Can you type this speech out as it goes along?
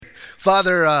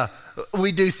Father,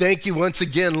 we do thank you once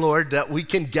again, Lord, that we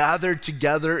can gather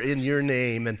together in your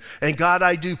name. And God,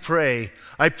 I do pray.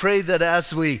 I pray that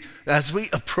as we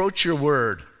approach your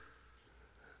word,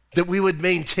 that we would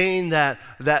maintain that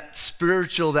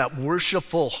spiritual, that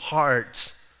worshipful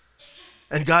heart.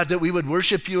 And God, that we would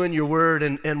worship you in your word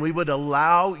and we would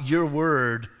allow your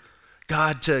word,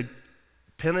 God, to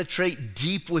penetrate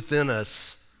deep within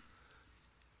us,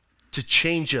 to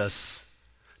change us,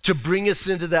 to bring us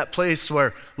into that place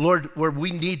where, Lord, where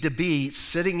we need to be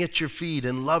sitting at your feet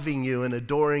and loving you and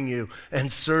adoring you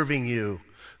and serving you.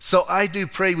 So I do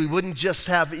pray we wouldn't just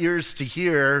have ears to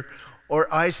hear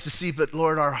or eyes to see, but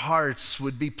Lord, our hearts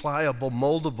would be pliable,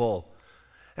 moldable.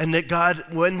 And that God,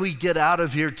 when we get out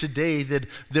of here today,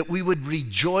 that we would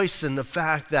rejoice in the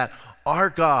fact that our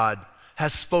God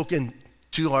has spoken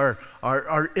to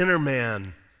our inner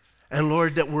man. And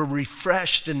Lord, that we're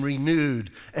refreshed and renewed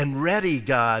and ready,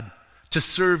 God, to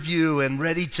serve you and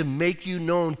ready to make you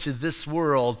known to this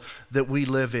world that we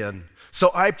live in.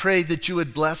 So I pray that you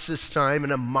would bless this time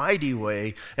in a mighty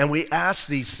way. And we ask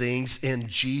these things in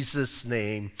Jesus'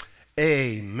 name.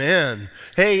 Amen.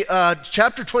 Hey,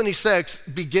 chapter 26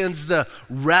 begins the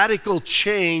radical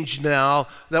change now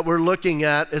that we're looking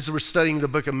at as we're studying the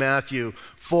book of Matthew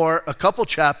for a couple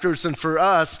chapters and for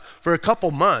us for a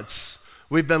couple months.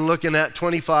 We've been looking at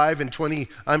 24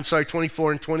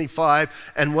 and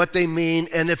 25 and what they mean.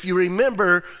 And if you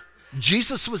remember,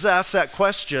 Jesus was asked that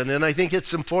question, and I think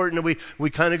it's important that we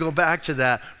kind of go back to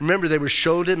that. Remember, they were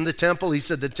showed in the temple. He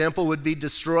said the temple would be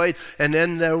destroyed, and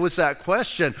then there was that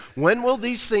question, when will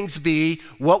these things be?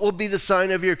 What will be the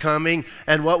sign of your coming,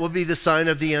 and what will be the sign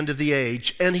of the end of the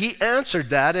age? And he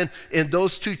answered that in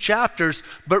those two chapters,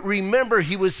 but remember,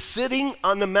 he was sitting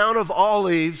on the Mount of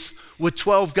Olives with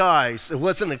 12 guys. It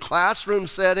wasn't a classroom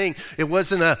setting. It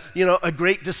wasn't a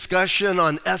great discussion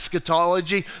on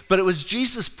eschatology, but it was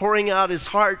Jesus pouring out his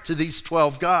heart to these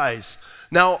 12 guys.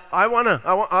 Now, I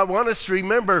want us to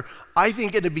remember, I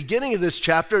think at the beginning of this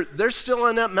chapter, they're still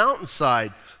on that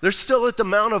mountainside. They're still at the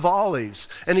Mount of Olives.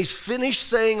 And he's finished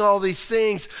saying all these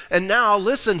things. And now,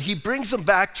 listen, he brings them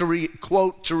back to,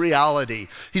 quote, to reality.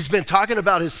 He's been talking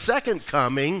about his second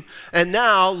coming. And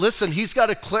now, listen, he's got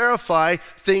to clarify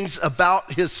things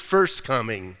about his first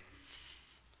coming.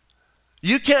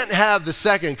 You can't have the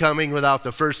second coming without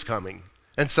the first coming.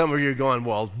 And some of you are going,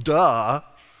 well, duh.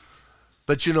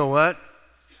 But you know what?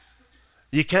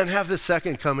 You can't have the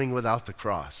second coming without the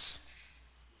cross.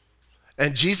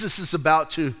 And Jesus is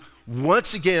about to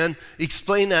once again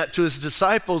explain that to his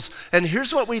disciples. And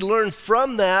here's what we learn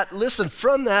from that. Listen,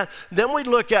 from that, then we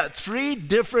look at three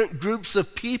different groups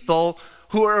of people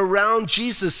who are around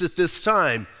Jesus at this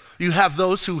time. You have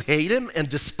those who hate him and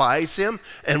despise him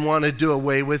and want to do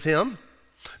away with him.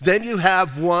 Then you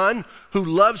have one who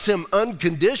loves him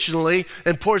unconditionally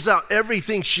and pours out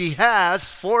everything she has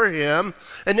for him.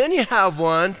 And then you have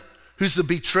one who's a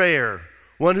betrayer.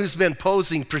 One who's been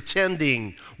posing,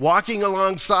 pretending, walking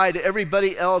alongside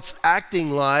everybody else, acting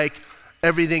like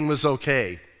everything was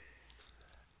okay.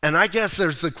 And I guess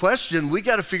there's the question, we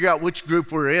got to figure out which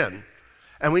group we're in.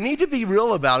 And we need to be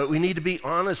real about it. We need to be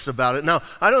honest about it. Now,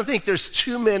 I don't think there's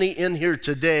too many in here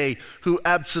today who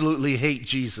absolutely hate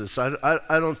Jesus. I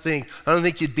don't think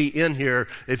you'd be in here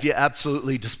if you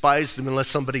absolutely despised him unless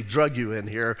somebody drug you in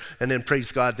here, and then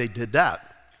praise God they did that.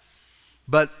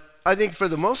 But I think for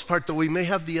the most part, though, we may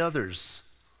have the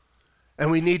others.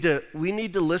 And we need to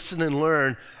listen and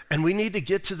learn, and we need to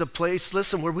get to the place,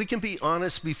 listen, where we can be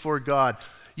honest before God.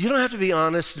 You don't have to be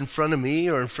honest in front of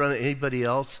me or in front of anybody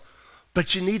else,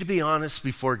 but you need to be honest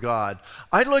before God.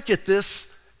 I look at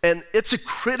this, and it's a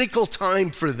critical time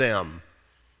for them.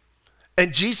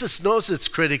 And Jesus knows it's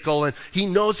critical, and he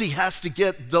knows he has to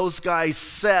get those guys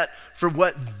set for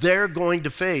what they're going to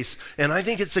face. And I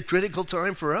think it's a critical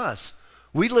time for us.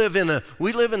 We live in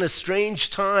a strange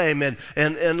time,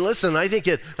 and listen, I think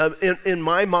in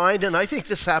my mind, and I think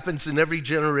this happens in every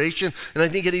generation, and I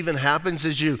think it even happens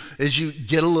as you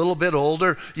get a little bit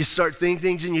older, you start thinking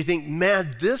things and you think, man,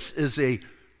 this is a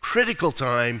critical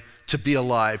time to be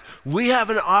alive. We have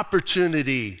an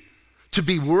opportunity to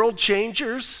be world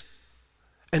changers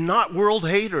and not world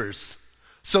haters.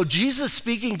 So Jesus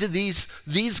speaking to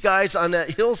these guys on that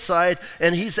hillside,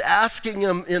 and he's asking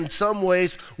them in some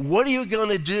ways, what are you going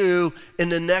to do in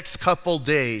the next couple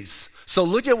days? So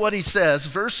look at what he says.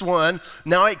 Verse 1,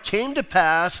 now it came to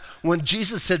pass when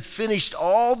Jesus had finished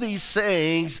all these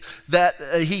sayings that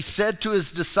he said to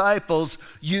his disciples,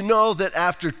 you know that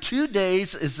after 2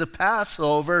 days is the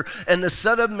Passover, and the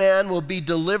Son of Man will be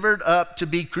delivered up to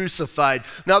be crucified.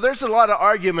 Now there's a lot of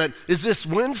argument. Is this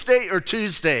Wednesday or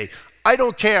Tuesday? I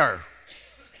don't care.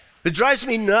 It drives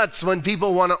me nuts when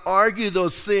people want to argue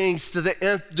those things to the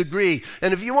nth degree.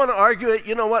 And if you want to argue it,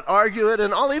 you know what? Argue it,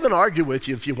 and I'll even argue with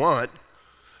you if you want.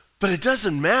 But it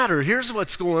doesn't matter. Here's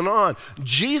what's going on.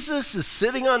 Jesus is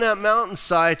sitting on that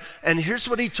mountainside, and here's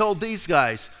what he told these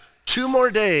guys. 2 more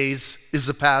days is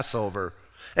the Passover.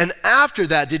 And after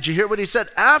that, did you hear what he said?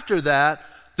 After that,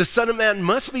 the Son of Man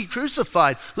must be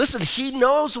crucified. Listen, he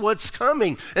knows what's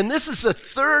coming. And this is the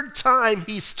 3rd time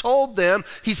he's told them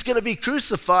he's going to be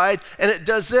crucified, and it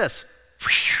does this.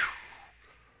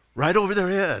 Right over their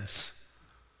heads.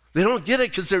 They don't get it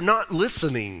because they're not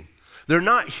listening. They're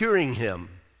not hearing him.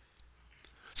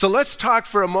 So let's talk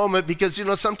for a moment because,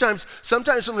 sometimes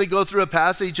when we go through a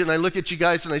passage and I look at you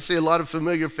guys and I see a lot of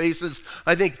familiar faces,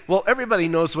 I think, well, everybody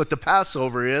knows what the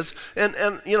Passover is. And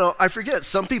I forget,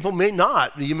 some people may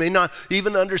not. You may not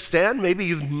even understand. Maybe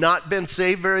you've not been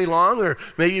saved very long, or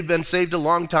maybe you've been saved a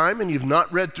long time and you've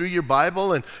not read through your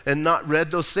Bible and not read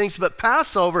those things. But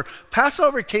Passover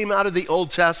came out of the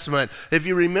Old Testament. If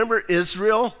you remember,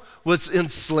 Israel was in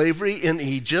slavery in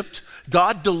Egypt.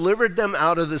 God delivered them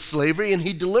out of the slavery, and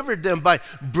he delivered them by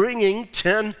bringing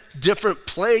 10 different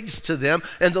plagues to them.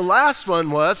 And the last one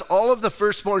was all of the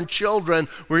firstborn children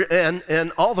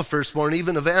and all the firstborn,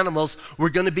 even of animals,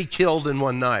 were going to be killed in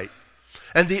one night.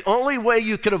 And the only way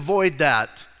you could avoid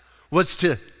that was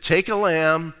to take a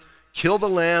lamb, kill the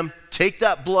lamb, take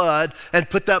that blood and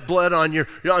put that blood on your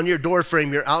door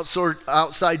frame, your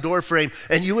outside door frame,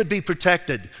 and you would be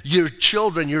protected. Your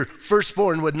children, your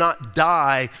firstborn would not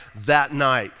die that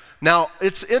night. Now,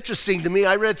 it's interesting to me.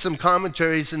 I read some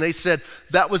commentaries and they said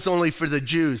that was only for the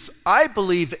Jews. I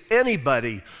believe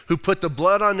anybody who put the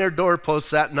blood on their doorposts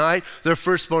that night, their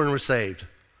firstborn were saved.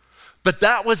 But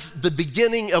that was the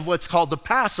beginning of what's called the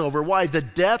Passover. Why? The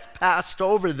death passed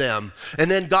over them. And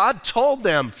then God told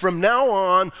them, from now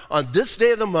on this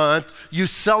day of the month, you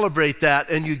celebrate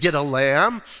that and you get a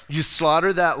lamb, you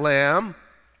slaughter that lamb,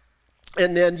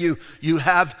 and then you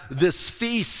have this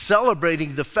feast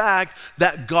celebrating the fact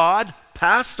that God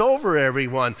passed over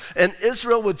everyone, and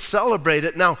Israel would celebrate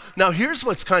it. Now here's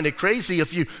what's kind of crazy.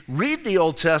 If you read the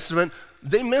Old Testament,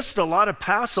 they missed a lot of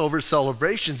Passover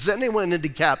celebrations. Then they went into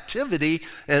captivity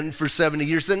and for 70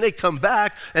 years. Then they come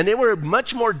back, and they were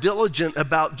much more diligent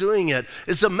about doing it.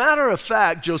 As a matter of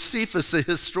fact, Josephus, the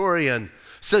historian,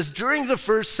 says during the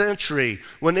 1st century,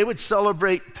 when they would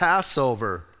celebrate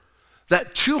Passover,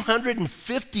 that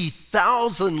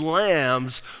 250,000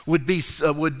 lambs would be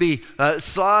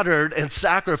slaughtered and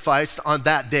sacrificed on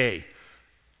that day.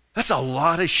 That's a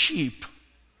lot of sheep.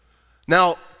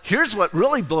 Now, here's what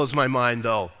really blows my mind,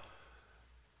 though.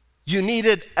 You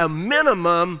needed a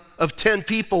minimum of 10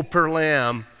 people per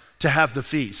lamb to have the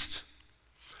feast.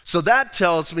 So that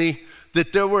tells me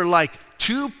that there were like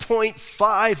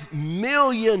 2.5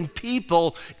 million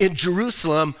people in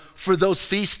Jerusalem for those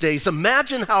feast days.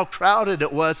 Imagine how crowded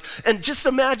it was, and just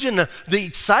imagine the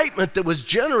excitement that was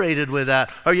generated with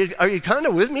that. Are you kind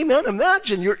of with me, man?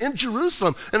 Imagine you're in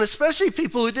Jerusalem, and especially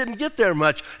people who didn't get there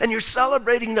much, and you're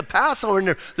celebrating the Passover,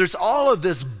 and there's all of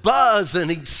this buzz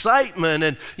and excitement,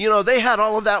 and they had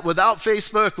all of that without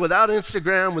Facebook, without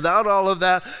Instagram, without all of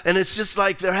that, and it's just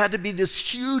like there had to be this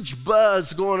huge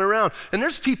buzz going around, and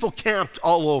there's people camped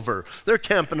all over. They're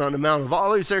camping on the Mount of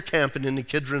Olives, they're camping in the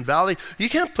Kidron Valley. You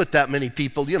can't put that many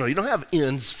people, you don't have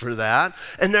inns for that,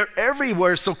 and they're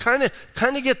everywhere. So kind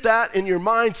of get that in your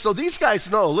mind. So these guys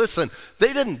know, listen,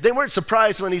 they weren't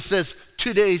surprised when he says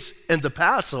 2 days and the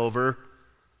Passover,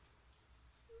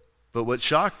 but what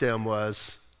shocked them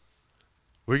was,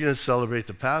 we're going to celebrate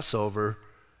the Passover,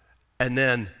 and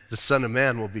then the Son of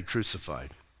Man will be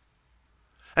crucified.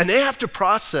 And they have to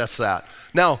process that.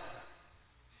 Now,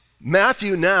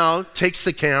 Matthew now takes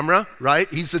the camera, right?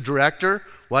 He's the director,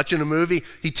 watching a movie.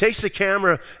 He takes the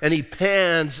camera and he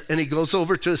pans and he goes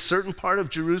over to a certain part of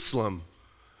Jerusalem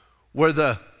where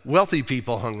the wealthy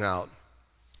people hung out.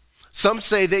 Some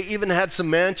say they even had some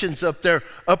mansions up there,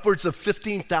 upwards of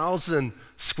 15,000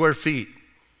 square feet.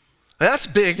 That's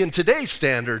big in today's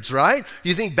standards, right?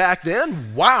 You think back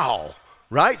then, wow.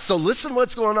 Right? So listen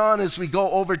what's going on as we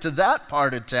go over to that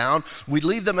part of town. We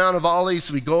leave the Mount of Olives,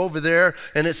 we go over there,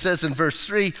 and it says in verse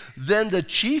 3, then the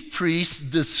chief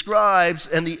priests, the scribes,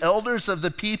 and the elders of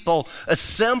the people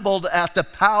assembled at the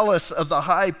palace of the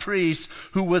high priest,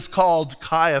 who was called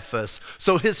Caiaphas.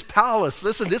 So his palace,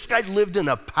 listen, this guy lived in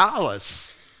a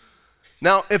palace.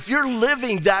 Now, if you're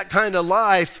living that kind of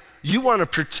life, you want to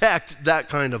protect that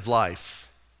kind of life.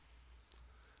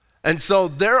 And so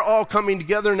they're all coming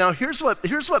together. Now, here's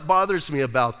what bothers me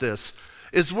about this,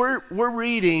 is we're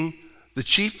reading the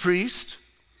chief priest,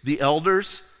 the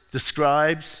elders, the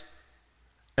scribes,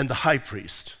 and the high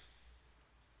priest,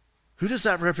 Who does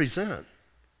that represent?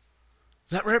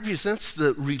 That represents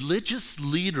the religious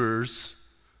leaders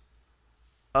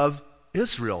of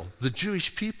Israel, the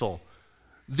Jewish people.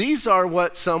 These are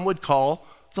what some would call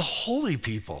the holy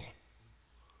people.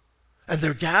 And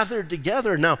they're gathered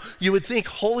together. Now, you would think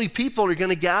holy people are going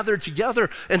to gather together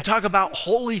and talk about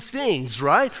holy things,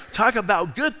 right? Talk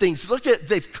about good things. Look at,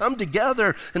 they've come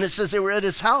together, and it says they were at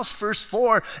his house, verse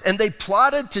 4, and they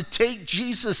plotted to take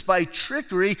Jesus by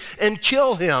trickery and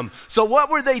kill him. So what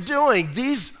were they doing?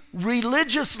 These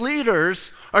religious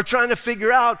leaders are trying to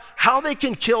figure out how they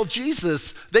can kill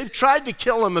Jesus. They've tried to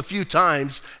kill him a few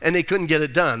times, and they couldn't get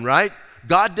it done, right?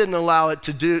 God didn't allow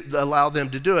them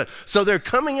to do it. So they're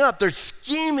coming up, they're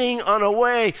scheming on a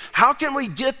way. How can we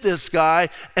get this guy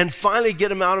and finally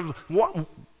get him out of what?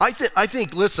 I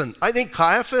think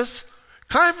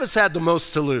Caiaphas had the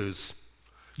most to lose.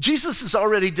 Jesus has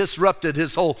already disrupted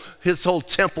his whole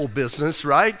temple business,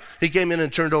 right? He came in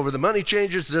and turned over the money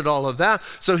changers, did all of that.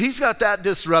 So he's got that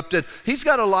disrupted. He's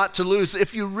got a lot to lose.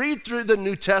 If you read through the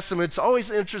New Testament, it's always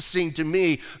interesting to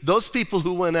me, those people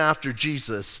who went after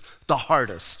Jesus the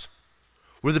hardest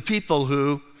were the people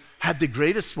who had the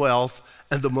greatest wealth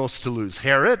and the most to lose.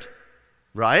 Herod,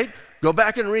 right? Go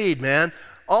back and read, man.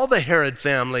 All the Herod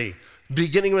family,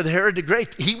 beginning with Herod the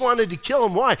Great, he wanted to kill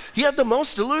him. Why? He had the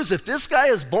most to lose. If this guy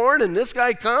is born and this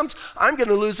guy comes, I'm going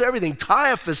to lose everything.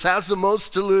 Caiaphas has the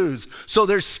most to lose. So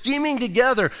they're scheming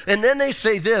together. And then they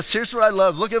say this. Here's what I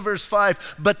love. Look at verse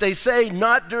 5. But they say,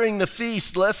 not during the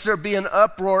feast, lest there be an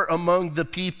uproar among the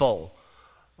people.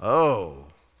 Oh.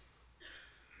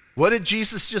 What did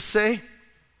Jesus just say?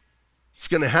 It's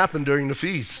going to happen during the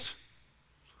feast.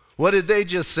 What did they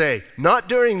just say? Not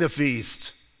during the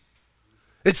feast.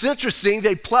 It's interesting,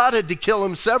 they plotted to kill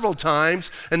him several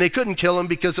times, and they couldn't kill him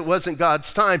because it wasn't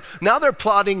God's time. Now they're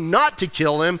plotting not to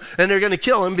kill him, and they're going to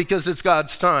kill him because it's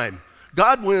God's time.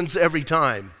 God wins every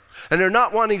time, and they're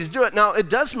not wanting to do it. Now, it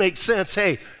does make sense.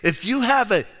 Hey, if you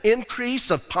have an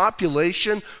increase of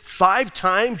population 5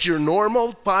 times your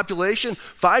normal population,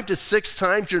 5 to 6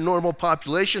 times your normal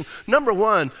population, number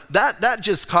one, that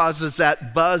just causes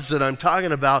that buzz that I'm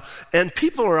talking about, and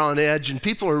people are on edge, and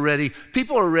people are ready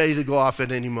to go off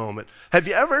at any moment. Have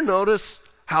you ever noticed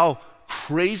how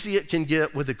crazy it can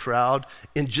get with a crowd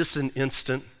in just an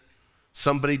instant?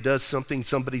 Somebody does something,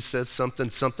 somebody says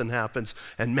something happens,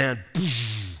 and man, boom.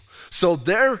 So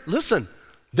they don't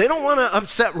want to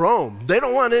upset Rome. They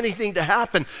don't want anything to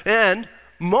happen. And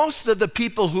most of the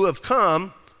people who have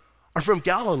come are from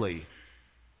Galilee.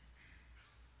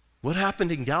 What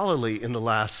happened in Galilee in the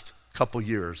last couple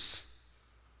years?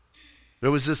 There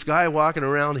was this guy walking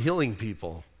around healing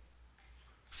people,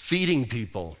 feeding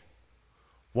people,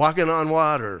 walking on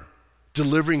water,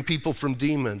 delivering people from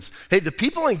demons. Hey, the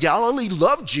people in Galilee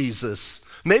loved Jesus.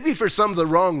 Maybe for some of the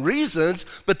wrong reasons,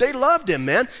 but they loved him,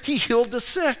 man. He healed the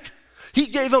sick. He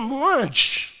gave them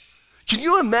lunch. Can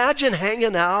you imagine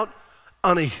hanging out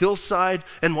on a hillside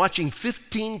and watching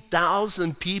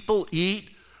 15,000 people eat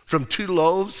from 2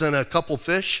 loaves and a couple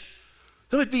fish?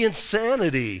 That would be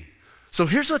insanity. So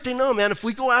here's what they know, man. If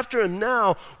we go after him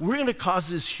now, we're going to cause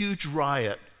this huge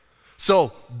riot.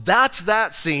 So that's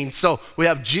that scene. So we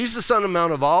have Jesus on the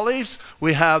Mount of Olives.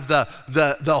 We have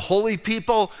the holy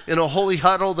people in a holy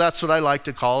huddle. That's what I like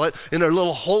to call it. In their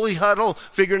little holy huddle,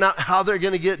 figuring out how they're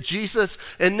going to get Jesus.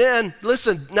 And then,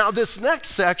 listen, now this next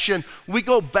section, we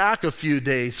go back a few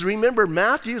days. Remember,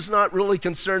 Matthew's not really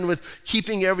concerned with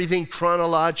keeping everything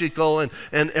chronological and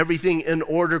everything in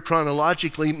order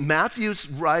chronologically. Matthew's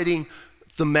writing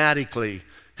thematically.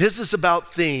 His is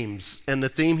about themes, and the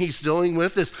theme he's dealing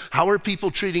with is how are people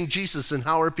treating Jesus and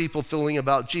how are people feeling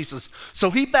about Jesus.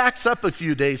 So he backs up a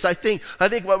few days. I think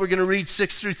what we're going to read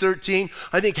 6 through 13,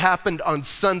 I think happened on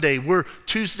Sunday. We're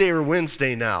Tuesday or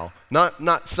Wednesday now.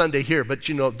 Not Sunday here, but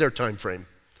you know their time frame.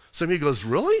 Some of you goes,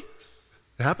 really?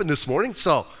 It happened this morning?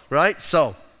 So, right?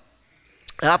 So,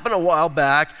 it happened a while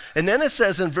back, and then it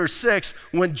says in verse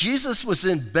 6, when Jesus was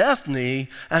in Bethany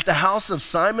at the house of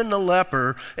Simon the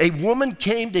leper, a woman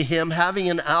came to him having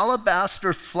an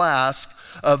alabaster flask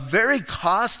of very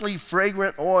costly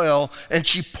fragrant oil, and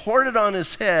she poured it on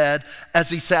his head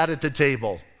as he sat at the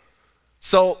table.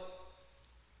 So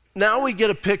now we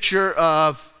get a picture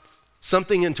of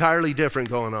something entirely different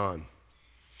going on.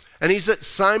 And he's at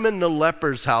Simon the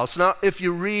leper's house. Now, if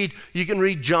you read, you can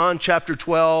read John chapter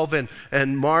 12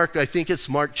 and Mark, I think it's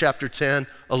Mark chapter 10,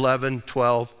 11,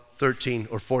 12, 13,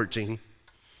 or 14.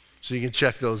 So you can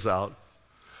check those out.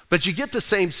 But you get the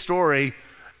same story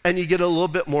and you get a little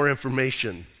bit more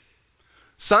information.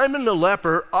 Simon the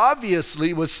leper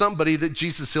obviously was somebody that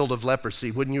Jesus healed of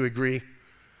leprosy. Wouldn't you agree?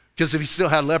 Because if he still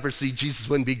had leprosy, Jesus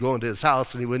wouldn't be going to his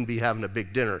house and he wouldn't be having a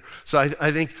big dinner. So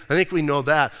I think we know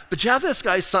that. But you have this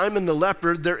guy, Simon the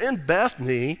leper. They're in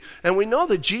Bethany, and we know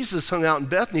that Jesus hung out in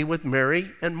Bethany with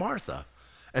Mary and Martha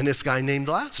and this guy named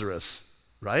Lazarus,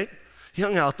 right? He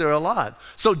hung out there a lot.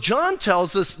 So John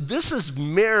tells us this is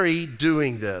Mary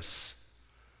doing this.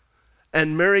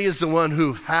 And Mary is the one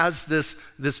who has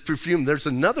this perfume. There's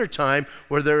another time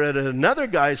where they're at another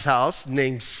guy's house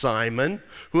named Simon,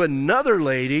 who another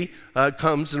lady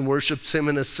comes and worships him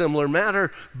in a similar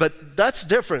manner, but that's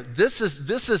different. This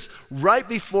is right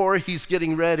before he's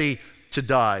getting ready to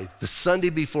die, the Sunday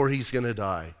before he's going to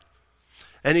die.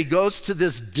 And he goes to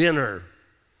this dinner.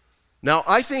 Now,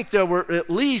 I think there were at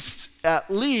least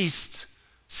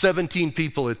 17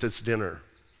 people at this dinner.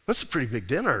 That's a pretty big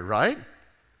dinner, right?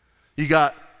 You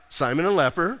got Simon the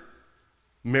leper,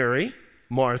 Mary,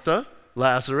 Martha,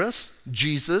 Lazarus,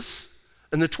 Jesus,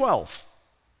 and the 12.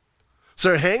 So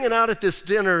they're hanging out at this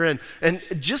dinner, and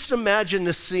just imagine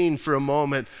the scene for a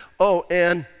moment. Oh,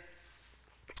 and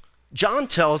John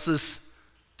tells us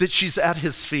that she's at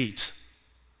his feet.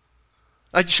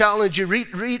 I challenge you,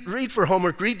 read for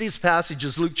homework, read these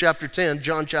passages, Luke chapter 10,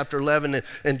 John chapter 11,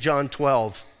 and John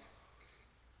 12.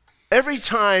 Every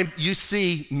time you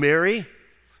see Mary,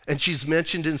 and she's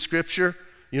mentioned in Scripture,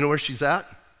 you know where she's at?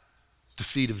 The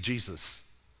feet of Jesus.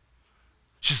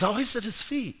 She's always at his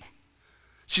feet.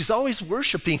 She's always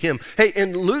worshiping him. Hey,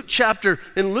 in Luke chapter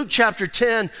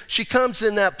 10, she comes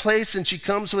in that place and she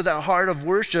comes with that heart of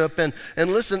worship. And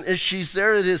listen, as she's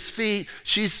there at his feet,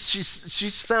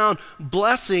 she's found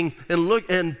blessing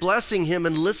and blessing him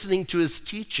and listening to his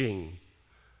teaching.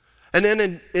 And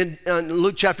then in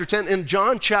Luke chapter 10, in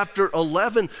John chapter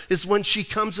 11 is when she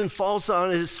comes and falls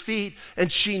on his feet,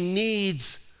 and she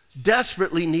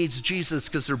desperately needs Jesus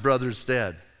because her brother's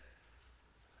dead.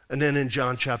 And then in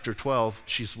John chapter 12,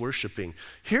 she's worshiping.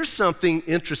 Here's something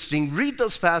interesting. Read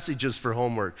those passages for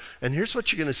homework, and here's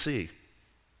what you're going to see.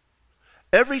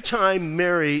 Every time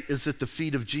Mary is at the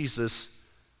feet of Jesus,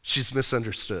 she's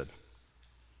misunderstood.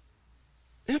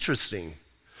 Interesting.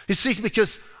 You see,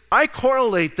 because I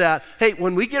correlate that, hey,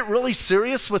 when we get really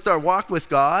serious with our walk with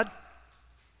God,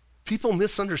 people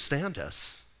misunderstand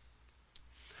us.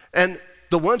 And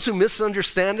the ones who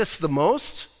misunderstand us the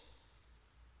most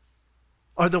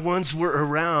are the ones we're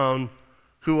around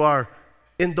who are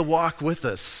in the walk with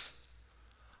us.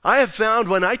 I have found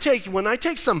when I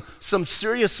take some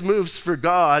serious moves for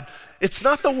God, it's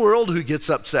not the world who gets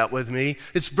upset with me,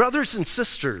 it's brothers and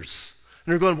sisters.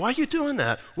 And they're going, why are you doing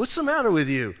that? What's the matter with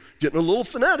you? Getting a little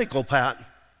fanatical, Pat.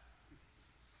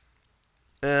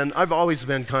 And I've always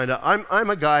been I'm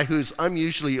a guy I'm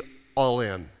usually all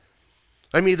in.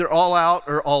 I'm either all out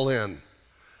or all in.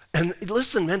 And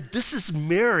listen, man, this is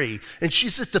Mary, and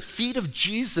she's at the feet of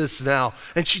Jesus now,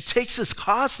 and she takes this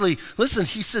costly, listen,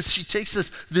 he says she takes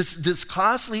this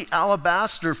costly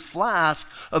alabaster flask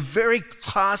of very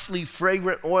costly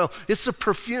fragrant oil. It's a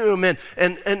perfume, and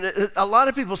a lot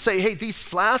of people say, hey, these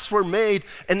flasks were made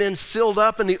and then sealed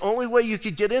up, and the only way you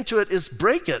could get into it is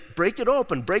break it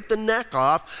open, break the neck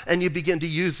off, and you begin to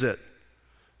use it.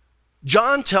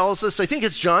 John tells us, I think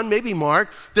it's John, maybe Mark,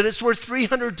 that it's worth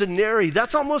 300 denarii.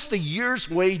 That's almost a year's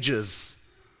wages.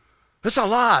 That's a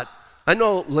lot. I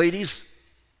know, ladies,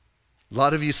 a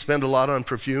lot of you spend a lot on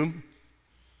perfume.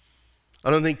 I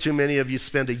don't think too many of you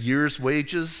spend a year's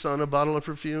wages on a bottle of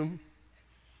perfume.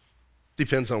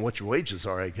 Depends on what your wages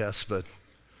are, I guess, but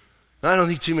I don't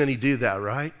think too many do that,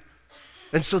 right?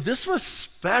 And so this was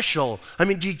special. I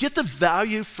mean, do you get the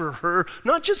value for her?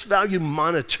 Not just value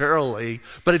monetarily,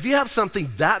 but if you have something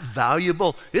that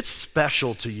valuable, it's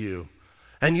special to you.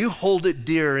 And you hold it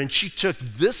dear. And she took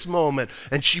this moment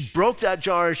and she broke that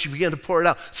jar and she began to pour it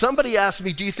out. Somebody asked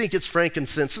me, do you think it's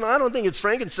frankincense? No, I don't think it's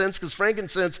frankincense because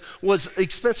frankincense was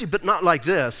expensive, but not like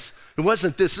this. It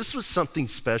wasn't this. This was something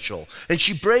special. And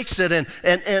she breaks it. And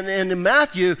in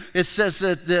Matthew, it says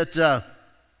that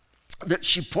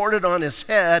she poured it on his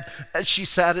head as he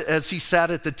sat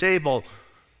at the table.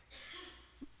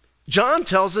 John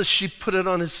tells us she put it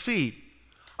on his feet.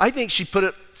 I think she put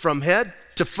it from head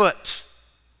to foot.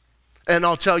 And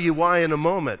I'll tell you why in a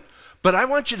moment. But I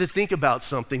want you to think about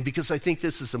something because I think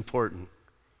this is important.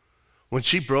 When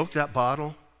she broke that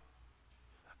bottle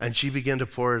and she began to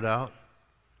pour it out,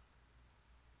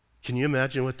 can you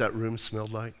imagine what that room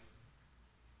smelled like?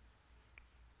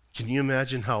 Can you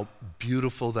imagine how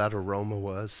beautiful that aroma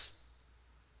was?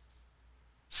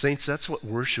 Saints, that's what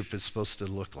worship is supposed to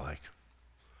look like.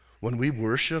 When we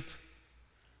worship,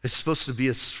 it's supposed to be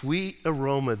a sweet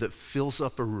aroma that fills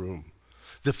up a room.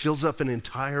 that fills up an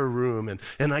entire room.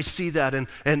 And I see that,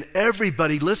 and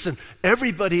everybody, listen,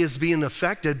 everybody is being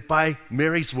affected by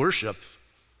Mary's worship.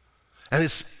 And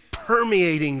it's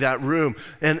permeating that room.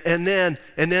 And then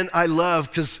I love,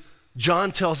 because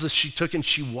John tells us she took and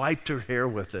she wiped her hair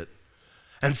with it.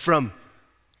 And from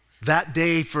that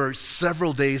day, for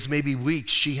several days, maybe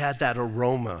weeks, she had that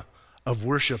aroma of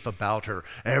worship about her.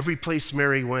 Every place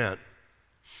Mary went,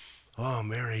 oh,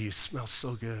 Mary, you smell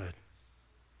so good.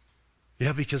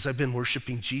 Yeah, because I've been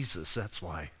worshiping Jesus, that's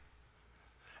why.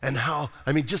 And how,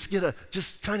 I mean, just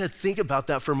kind of think about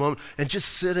that for a moment and just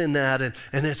sit in that, and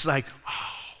it's like,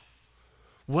 oh,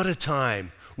 what a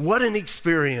time, what an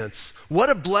experience,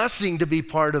 what a blessing to be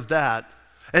part of that.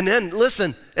 And then,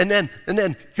 listen, and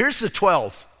then here's the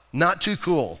 12, not too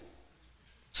cool.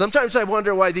 Sometimes I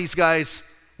wonder why these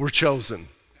guys were chosen,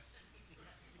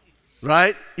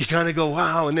 right? You kind of go,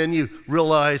 wow, and then you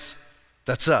realize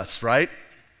that's us, right?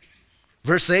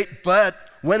 Verse 8, but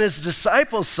when his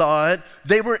disciples saw it,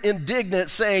 they were indignant,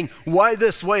 saying, why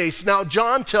this waste? Now,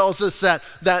 John tells us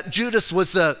that Judas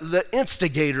was the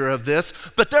instigator of this,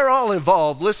 but they're all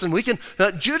involved. Listen,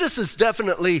 Judas is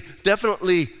definitely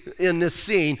in this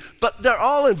scene, but they're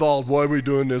all involved. Why are we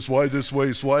doing this? Why this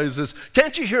waste? Why is this?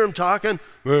 Can't you hear him talking?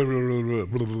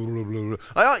 It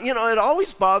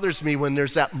always bothers me when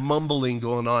there's that mumbling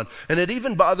going on, and it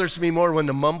even bothers me more when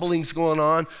the mumbling's going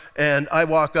on, and I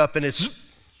walk up and it's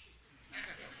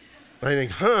I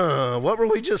think, what were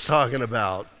we just talking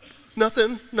about?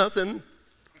 Nothing.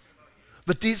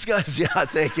 But these guys, yeah,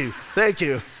 thank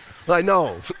you. I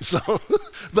know. So,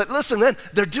 but listen, man,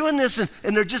 they're doing this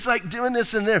and they're just like doing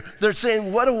this, and they're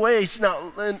saying, what a waste.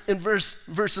 Now, in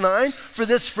verse 9, for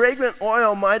this fragrant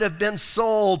oil might have been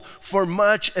sold for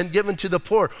much and given to the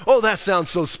poor. Oh, that sounds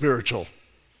so spiritual.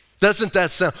 Doesn't that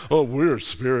sound, oh, we're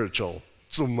spiritual.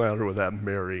 What's the matter with that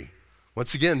Mary?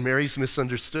 Once again, Mary's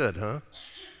misunderstood, huh?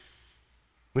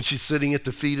 When she's sitting at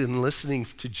the feet and listening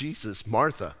to Jesus,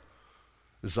 Martha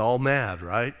is all mad,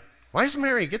 right? Why does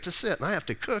Mary get to sit and I have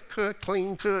to cook,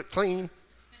 clean?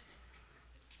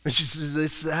 And she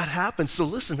says, that happens. So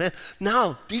listen, man,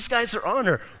 now these guys are on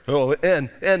her. Oh, and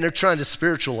they're trying to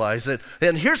spiritualize it.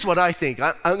 And here's what I think.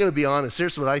 I'm going to be honest.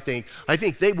 Here's what I think. I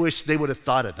think they wish they would have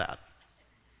thought of that.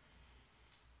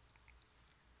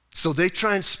 So they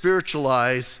try and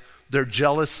spiritualize their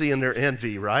jealousy and their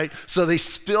envy, right? So they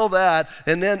spill that,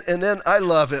 and then I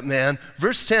love it, man.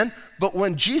 Verse 10, but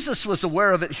when Jesus was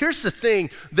aware of it, here's the thing,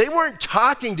 they weren't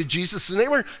talking to Jesus and they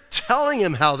weren't telling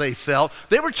him how they felt.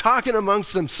 They were talking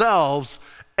amongst themselves,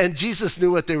 and Jesus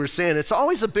knew what they were saying. It's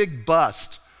always a big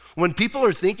bust when people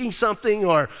are thinking something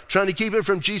or trying to keep it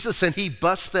from Jesus and he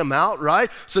busts them out, right?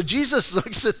 So Jesus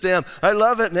looks at them. I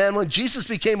love it, man. When Jesus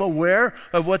became aware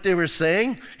of what they were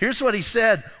saying, here's what he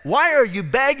said. Why are you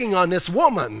bagging on this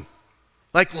woman?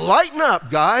 Like, lighten up,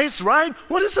 guys, right?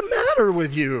 What is the matter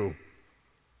with you?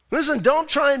 Listen, don't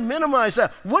try and minimize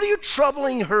that. What are you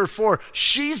troubling her for?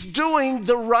 She's doing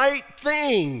the right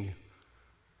thing.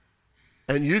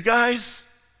 And you guys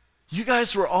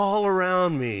were all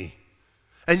around me.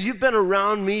 And you've been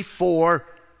around me for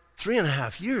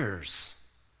 3.5 years.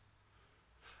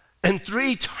 And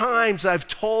 3 times I've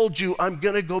told you I'm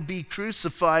going to go be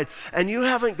crucified, and you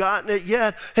haven't gotten it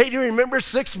yet. Hey, do you remember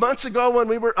 6 months ago when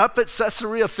we were up at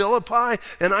Caesarea Philippi,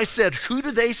 and I said, who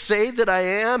do they say that I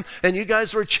am? And you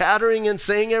guys were chattering and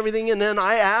saying everything, and then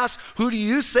I asked, who do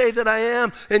you say that I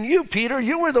am? And you, Peter,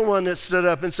 you were the one that stood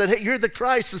up and said, hey, you're the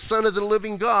Christ, the Son of the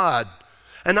living God.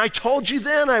 And I told you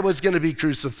then I was going to be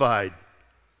crucified.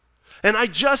 And I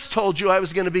just told you I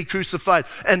was going to be crucified.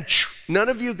 And none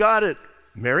of you got it.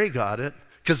 Mary got it.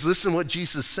 Because listen what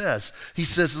Jesus says. He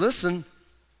says, listen,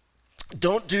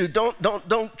 don't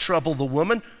trouble the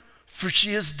woman, for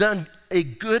she has done a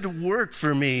good work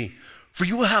for me. For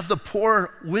you will have the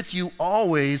poor with you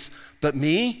always, but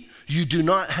me you do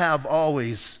not have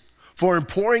always. For in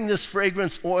pouring this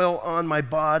fragrance oil on my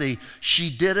body,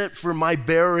 she did it for my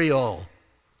burial.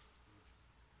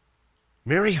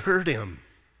 Mary heard him.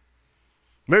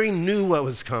 Mary knew what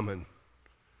was coming,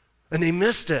 and they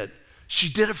missed it. She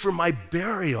did it for my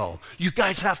burial. You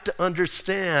guys have to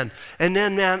understand. And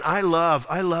then, man, I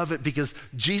love it because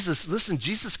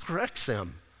Jesus corrects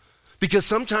them. Because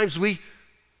sometimes we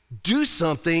do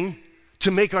something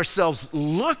to make ourselves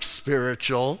look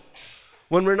spiritual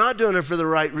when we're not doing it for the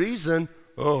right reason.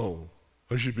 Oh,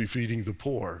 I should be feeding the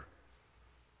poor.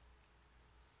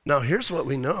 Now, here's what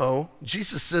we know.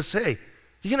 Jesus says, hey,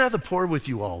 you can have the poor with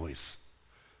you always.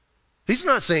 He's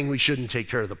not saying we shouldn't take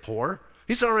care of the poor.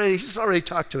 He's already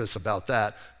talked to us about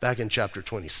that back in chapter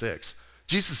 26.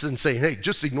 Jesus isn't saying, hey,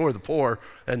 just ignore the poor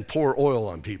and pour oil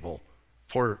on people.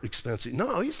 poor, expensive.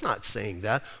 No, he's not saying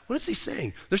that. What is he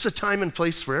saying? There's a time and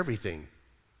place for everything.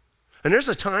 And there's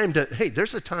a time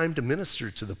to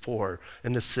minister to the poor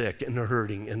and the sick and the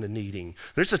hurting and the needing.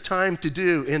 There's a time to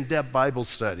do in-depth Bible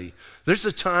study. There's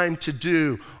a time to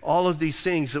do all of these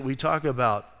things that we talk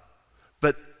about.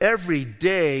 But every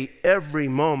day, every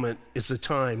moment is a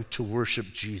time to worship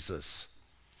Jesus.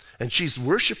 And she's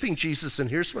worshiping Jesus, and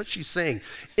here's what she's saying.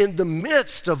 In the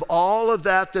midst of all of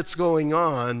that that's going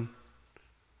on,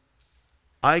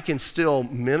 I can still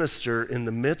minister in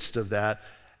the midst of that.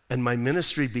 And my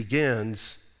ministry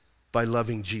begins by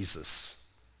loving Jesus.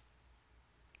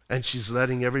 And she's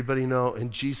letting everybody know,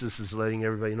 and Jesus is letting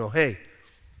everybody know, hey,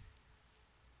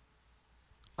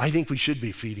 I think we should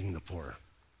be feeding the poor.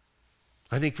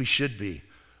 I think we should be.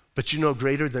 But you know,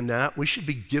 greater than that, we should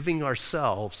be giving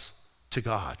ourselves to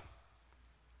God.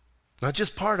 Not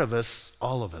just part of us,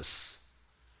 all of us.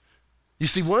 You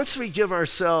see, once we give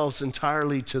ourselves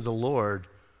entirely to the Lord,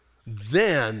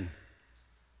 then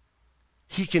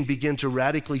he can begin to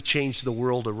radically change the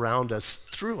world around us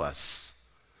through us.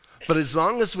 But as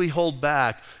long as we hold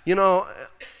back, you know,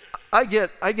 I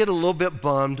get a little bit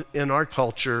bummed in our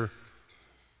culture.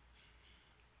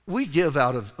 We give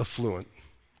out of affluent.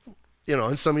 You know,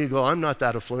 and some of you go, I'm not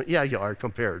that affluent. Yeah, you are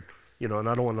compared. You know, and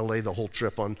I don't want to lay the whole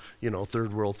trip on, you know,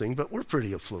 third world thing, but we're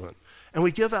pretty affluent. And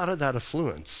we give out of that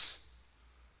affluence.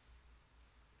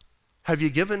 Have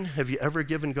you ever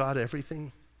given God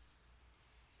everything?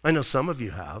 I know some of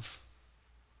you have.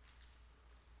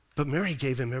 But Mary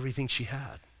gave him everything she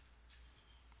had.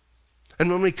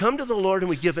 And when we come to the Lord and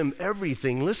we give him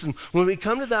everything, listen, when we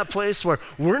come to that place where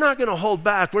we're not going to hold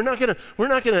back, we're not going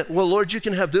to, well, Lord, you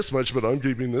can have this much, but I'm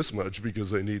giving this much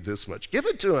because I need this much. Give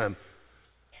it to him.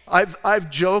 I've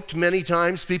joked many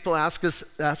times. People ask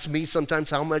me sometimes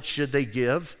how much should they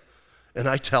give? And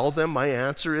I tell them my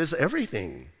answer is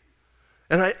everything.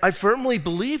 And I firmly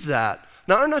believe that.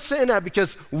 Now, I'm not saying that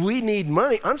because we need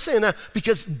money. I'm saying that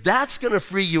because that's going to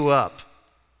free you up.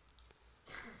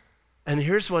 And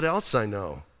here's what else I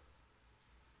know.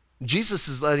 Jesus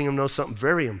is letting them know something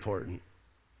very important.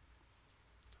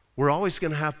 We're always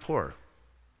going to have poor.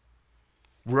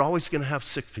 We're always going to have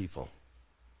sick people.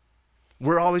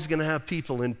 We're always going to have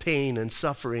people in pain and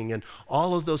suffering and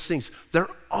all of those things. They're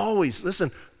always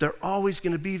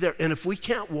going to be there. And if we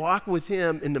can't walk with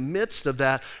him in the midst of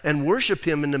that and worship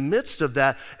him in the midst of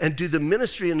that and do the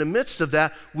ministry in the midst of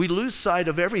that, we lose sight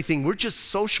of everything. We're just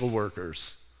social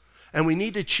workers. And we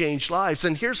need to change lives.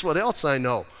 And here's what else I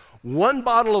know. One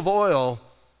bottle of oil,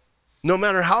 no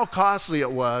matter how costly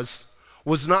it was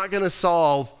not going to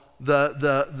solve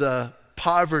the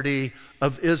poverty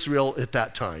of Israel at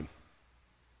that time.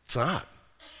 It's not.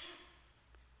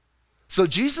 So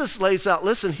Jesus lays out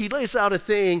a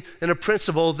thing and a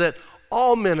principle that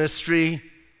all ministry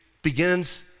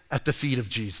begins at the feet of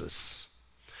Jesus.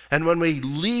 And when we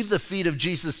leave the feet of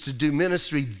Jesus to do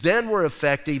ministry, then we're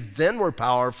effective, then we're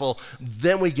powerful,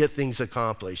 then we get things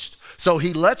accomplished. So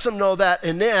he lets them know that.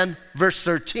 And then, verse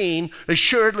 13,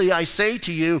 assuredly I say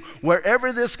to you,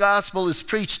 wherever this gospel is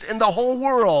preached in the whole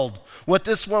world, what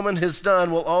this woman has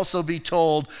done will also be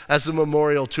told as a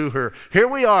memorial to her. Here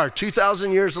we are,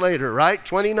 2,000 years later, right?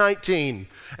 2019.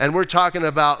 And we're talking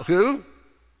about who?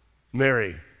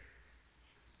 Mary.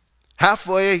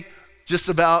 Just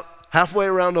about halfway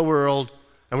around the world,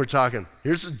 and we're talking.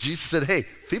 Jesus said, hey,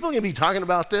 people are going to be talking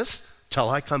about this till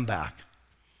I come back.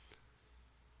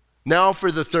 Now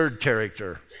for the third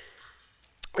character.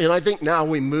 And I think now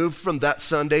we move from that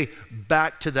Sunday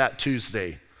back to that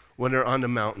Tuesday when they're on the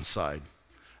mountainside.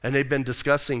 And they've been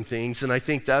discussing things, and I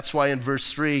think that's why in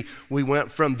verse 3 we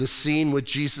went from the scene with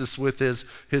Jesus with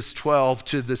his 12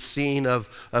 to the scene of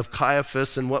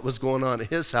Caiaphas and what was going on at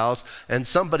his house. And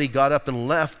somebody got up and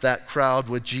left that crowd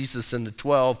with Jesus and the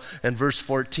 12. And verse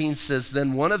 14 says,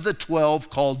 then one of the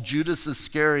 12, called Judas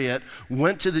Iscariot,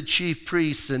 went to the chief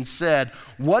priests and said,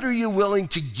 what are you willing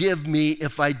to give me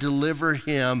if I deliver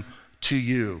him to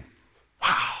you?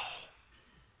 Wow.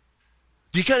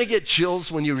 Do you kind of get chills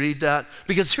when you read that?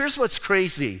 Because here's what's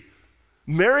crazy.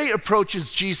 Mary approaches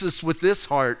Jesus with this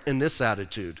heart and this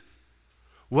attitude.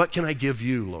 What can I give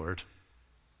you, Lord?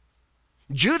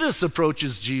 Judas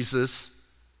approaches Jesus.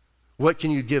 What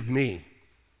can you give me?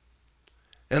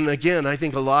 And again, I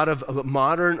think a lot of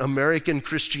modern American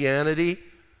Christianity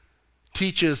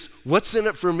teaches, what's in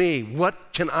it for me?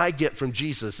 What can I get from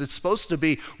Jesus? It's supposed to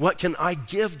be, what can I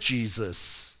give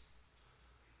Jesus?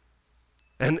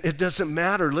 And it doesn't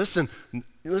matter. Listen,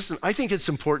 I think it's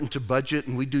important to budget,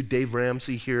 and we do Dave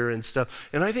Ramsey here and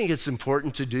stuff, and I think it's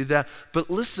important to do that.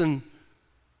 But listen,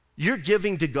 your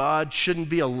giving to God shouldn't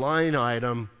be a line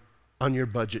item on your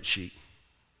budget sheet.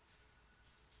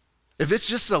 If it's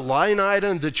just a line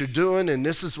item that you're doing and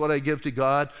this is what I give to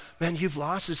God, man, you've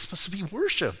lost it. It's supposed to be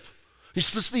worship. You're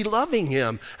supposed to be loving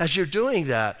him as you're doing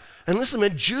that. And listen,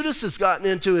 man, Judas has gotten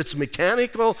into it's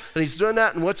mechanical and he's doing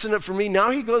that and what's in it for me? Now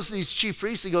he goes to these chief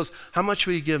priests, he goes, how much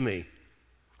will you give me?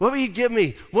 What will you give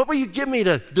me? What will you give me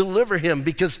to deliver him?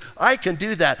 Because I can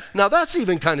do that. Now that's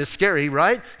even kind of scary,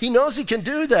 right? He knows he can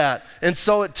do that. And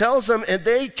so it tells him, and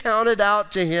they counted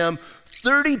out to him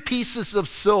 30 pieces of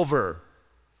silver.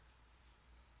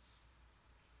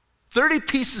 30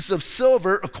 pieces of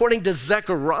silver, according to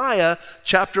Zechariah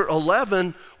chapter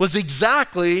 11, was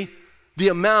exactly the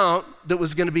amount that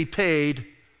was going to be paid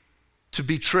to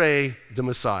betray the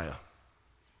Messiah.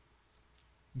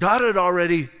 God had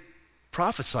already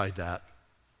prophesied that.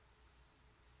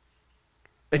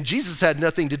 And Jesus had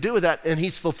nothing to do with that, and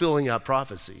he's fulfilling that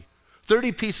prophecy.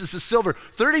 30 pieces of silver.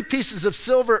 30 pieces of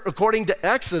silver according to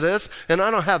Exodus, and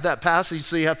I don't have that passage,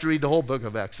 so you have to read the whole book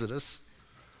of Exodus.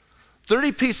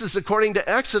 30 pieces according to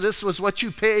Exodus was what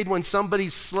you paid when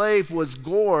somebody's slave was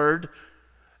gored,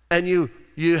 and you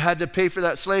had to pay for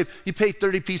that slave. You paid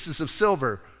 30 pieces of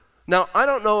silver. Now, I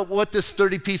don't know what this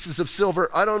 30 pieces of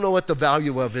silver, I don't know what the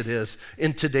value of it is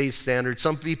in today's standards.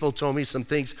 Some people told me some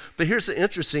things, but here's the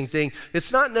interesting thing.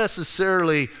 It's not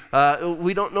necessarily,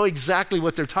 we don't know exactly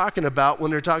what they're talking about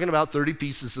when they're talking about 30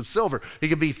 pieces of silver. It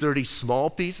could be 30 small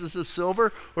pieces of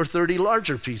silver or 30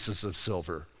 larger pieces of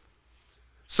silver.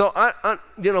 So I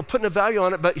putting a value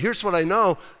on it, but here's what I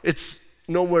know. It's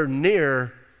nowhere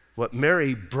near what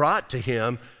Mary brought to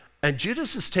him. And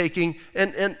Judas is taking,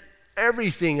 and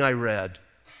everything I read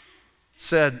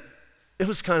said it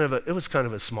was kind of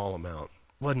a small amount.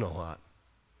 Wasn't a lot.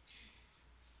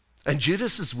 And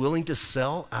Judas is willing to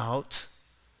sell out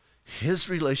his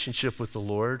relationship with the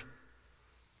Lord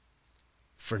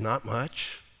for not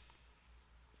much.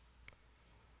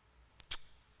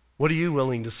 What are you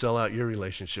willing to sell out your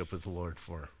relationship with the Lord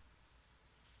for?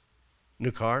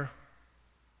 New car?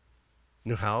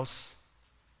 New house?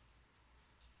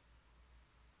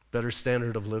 Better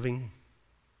standard of living?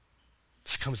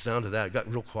 It comes down to that. It got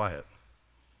real quiet.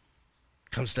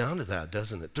 It comes down to that,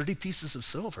 doesn't it? 30 pieces of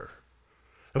silver.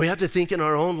 And we have to think in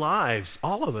our own lives,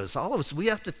 all of us, we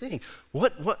have to think,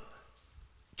 what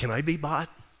can I be bought?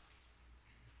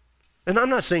 And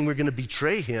I'm not saying we're going to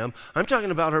betray him. I'm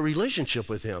talking about our relationship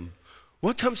with him.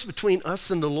 What comes between us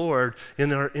and the Lord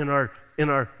in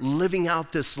our living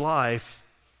out this life?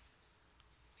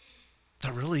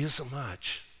 There really isn't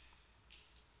much.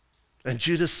 And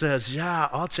Judas says, yeah,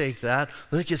 I'll take that.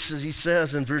 Look, he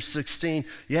says in verse 16,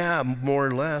 yeah, more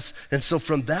or less. And so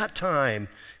from that time,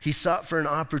 he sought for an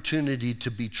opportunity to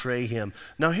betray him.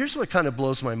 Now, here's what kind of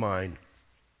blows my mind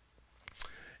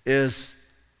is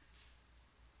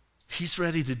he's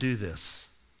ready to do this.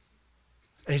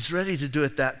 And he's ready to do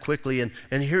it that quickly. And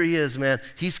here he is, man.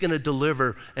 He's going to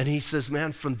deliver. And he says,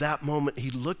 man, from that moment,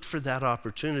 he looked for that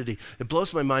opportunity. It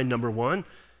blows my mind, number one.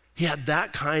 He had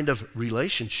that kind of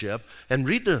relationship. And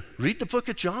read the book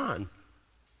of John.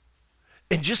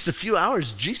 In just a few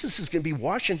hours, Jesus is going to be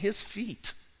washing his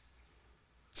feet.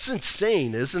 It's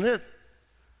insane, isn't it?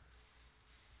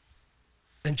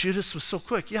 And Judas was so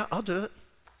quick. Yeah, I'll do it.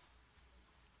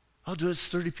 I'll do it. It's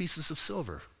 30 pieces of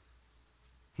silver.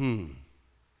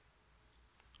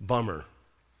 Bummer.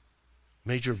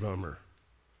 Major bummer.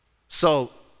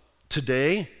 So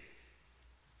today,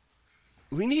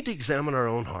 we need to examine our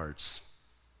own hearts.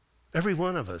 Every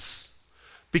one of us.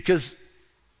 Because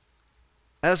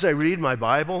as I read my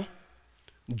Bible,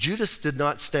 Judas did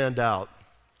not stand out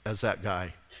as that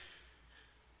guy.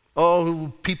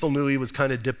 Oh, people knew he was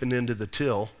kind of dipping into the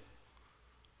till,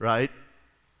 right?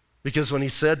 Because when he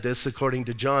said this, according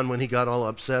to John, when he got all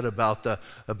upset about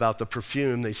the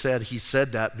perfume, they said he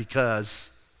said that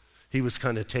because he was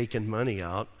kind of taking money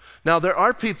out. Now, there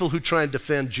are people who try and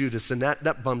defend Judas, and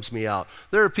that bums me out.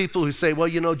 There are people who say,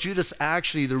 well, Judas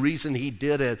actually, the reason he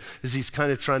did it is he's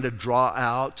kind of trying to draw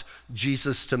out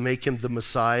Jesus to make him the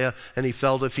Messiah, and he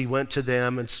felt if he went to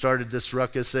them and started this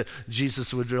ruckus that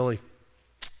Jesus would really,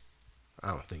 I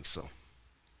don't think so.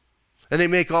 And they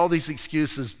make all these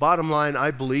excuses. Bottom line,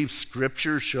 I believe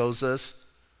Scripture shows us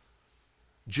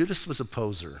Judas was a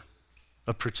poser,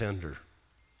 a pretender.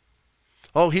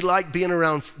 Oh, he liked being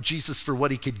around Jesus for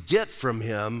what he could get from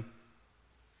him,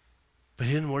 but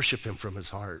he didn't worship him from his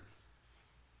heart.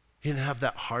 He didn't have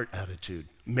that heart attitude.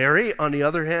 Mary, on the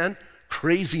other hand,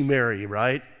 crazy Mary,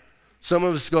 right? Some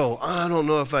of us go, I don't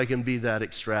know if I can be that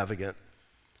extravagant.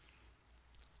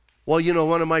 Well,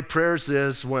 one of my prayers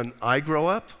is when I grow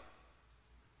up,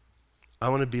 I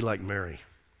want to be like Mary.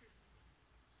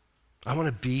 I want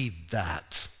to be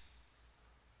that.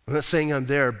 I'm not saying I'm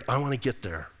there, but I want to get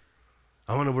there.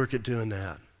 I want to work at doing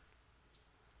that.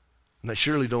 And I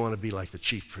surely don't want to be like the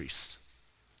chief priests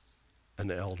and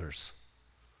the elders.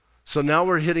 So now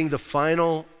we're hitting the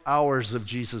final hours of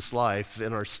Jesus' life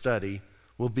in our study.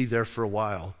 We'll be there for a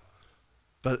while.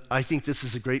 But I think this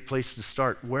is a great place to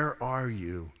start. Where are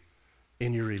you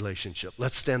in your relationship?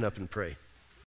 Let's stand up and pray.